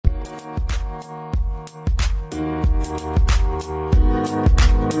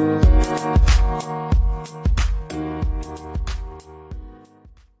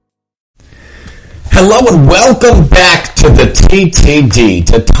Hello and welcome back to the TTD,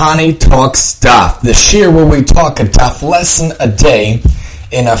 to Tani Talks Daf, the shir where we talk a daf lesson a day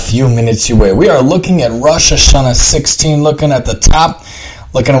in a few minutes away. We are looking at Rosh Hashanah 16, looking at the top,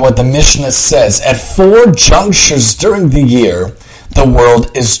 looking at what the Mishnah says. At 4 junctures during the year, the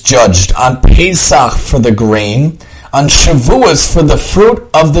world is judged. On Pesach for the grain, on Shavuos for the fruit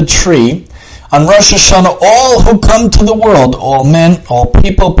of the tree, on Rosh Hashanah, all who come to the world, all men, all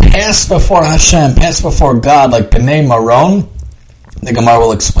people, pass before Hashem, pass before God, like B'nai Maron. The Gemara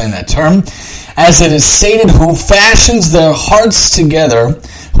will explain that term. As it is stated, who fashions their hearts together,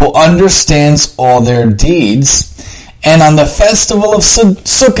 who understands all their deeds. And on the festival of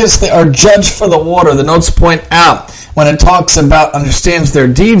Sukkot, they are judged for the water. The notes point out, when it talks about understands their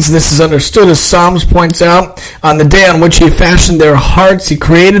deeds, this is understood as Psalms points out, on the day on which he fashioned their hearts, he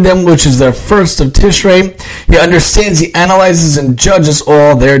created them, which is their first of Tishrei. He understands, he analyzes and judges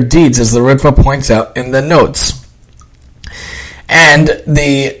all their deeds, as the Ritva points out in the notes. And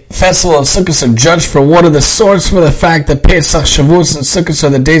the festival of Sukkot are judged for water, the source for the fact that Pesach, Shavuos, and Sukkot are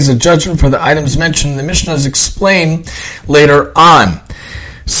the days of judgment for the items mentioned in the Mishnah is explained later on.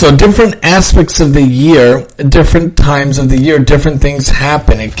 So different aspects of the year, different times of the year, different things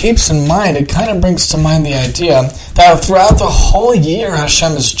happen. It keeps in mind, it kind of brings to mind the idea that throughout the whole year,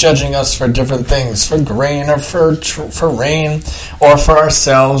 Hashem is judging us for different things, for grain or for rain or for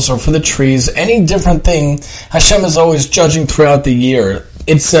ourselves or for the trees. Any different thing, Hashem is always judging throughout the year.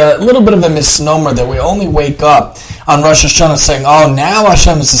 It's a little bit of a misnomer that we only wake up on Rosh Hashanah saying, oh, now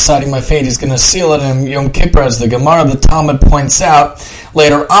Hashem is deciding my fate. He's going to seal it in Yom Kippur, as the Gemara, the Talmud points out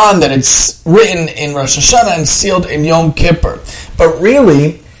later on that it's written in Rosh Hashanah and sealed in Yom Kippur. But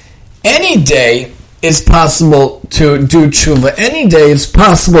really, any day is possible to do tshuva. Any day is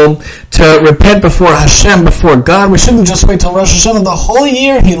possible to repent before Hashem, before God. We shouldn't just wait till Rosh Hashanah. The whole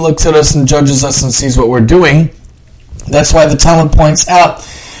year He looks at us and judges us and sees what we're doing. That's why the Talmud points out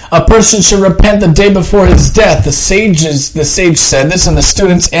a person should repent the day before his death. The sage said this, and the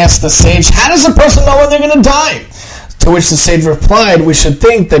students asked the sage, how does a person know when they're going to die? To which the sage replied, we should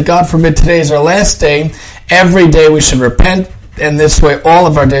think that, God forbid, today is our last day. Every day we should repent, and this way all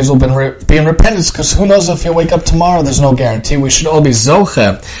of our days will be in repentance, because who knows if you'll wake up tomorrow? There's no guarantee. We should all be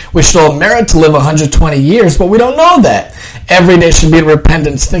zocheh. We should all merit to live 120 years, but we don't know that. Every day should be in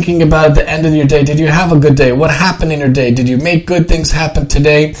repentance, thinking about at the end of your day, did you have a good day? What happened in your day? Did you make good things happen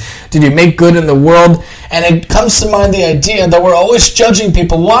today? Did you make good in the world? And it comes to mind the idea that we're always judging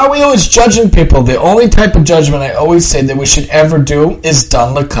people. Why are we always judging people? The only type of judgment I always say that we should ever do is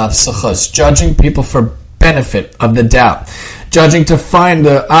dan l'kav sechus, judging people for benefit of the doubt. Judging to find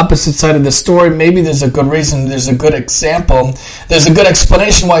the opposite side of the story. Maybe there's a good reason, there's a good example, there's a good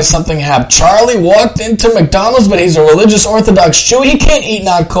explanation why something happened. Charlie walked into McDonald's, but he's a religious Orthodox Jew. He can't eat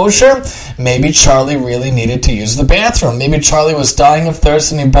not kosher. Maybe Charlie really needed to use the bathroom. Maybe Charlie was dying of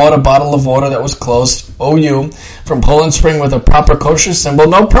thirst and he bought a bottle of water that was closed, OU, from Poland Spring with a proper kosher symbol.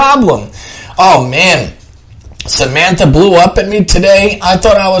 No problem. Oh man, Samantha blew up at me today. I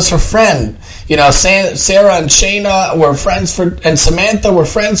thought I was her friend. You know, Sarah and Shayna were friends and Samantha were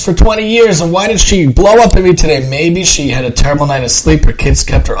friends for 20 years, and why did she blow up at me today? Maybe she had a terrible night of sleep, her kids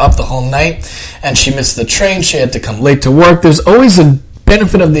kept her up the whole night, and she missed the train, she had to come late to work. There's always a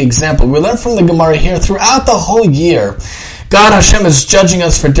benefit of the example. We learn from the Gemara here, throughout the whole year, God Hashem is judging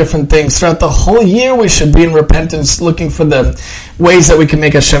us for different things. Throughout the whole year, we should be in repentance, looking for the ways that we can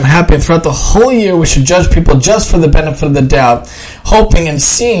make Hashem happy. And throughout the whole year, we should judge people just for the benefit of the doubt, hoping and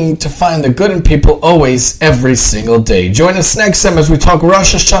seeing to find the good in people always, every single day. Join us next time as we talk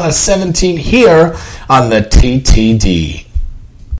Rosh Hashanah 17 here on the TTD.